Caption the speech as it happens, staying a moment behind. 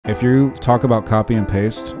If you talk about copy and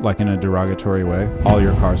paste like in a derogatory way, all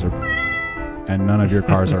your cars are and none of your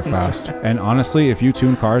cars are fast. And honestly, if you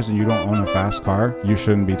tune cars and you don't own a fast car, you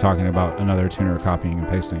shouldn't be talking about another tuner copying and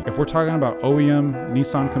pasting. If we're talking about OEM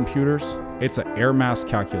Nissan computers, it's an air mass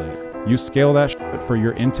calculator. You scale that shit for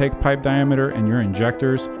your intake pipe diameter and your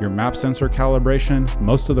injectors, your map sensor calibration.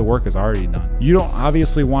 Most of the work is already done. You don't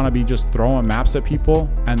obviously want to be just throwing maps at people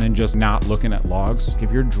and then just not looking at logs.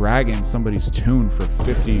 If you're dragging somebody's tune for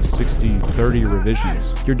 50, 60, 30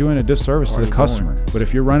 revisions, you're doing a disservice to the customer. But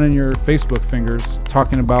if you're running your Facebook fingers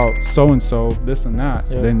talking about so-and-so, this and that,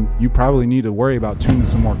 then you probably need to worry about tuning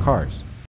some more cars.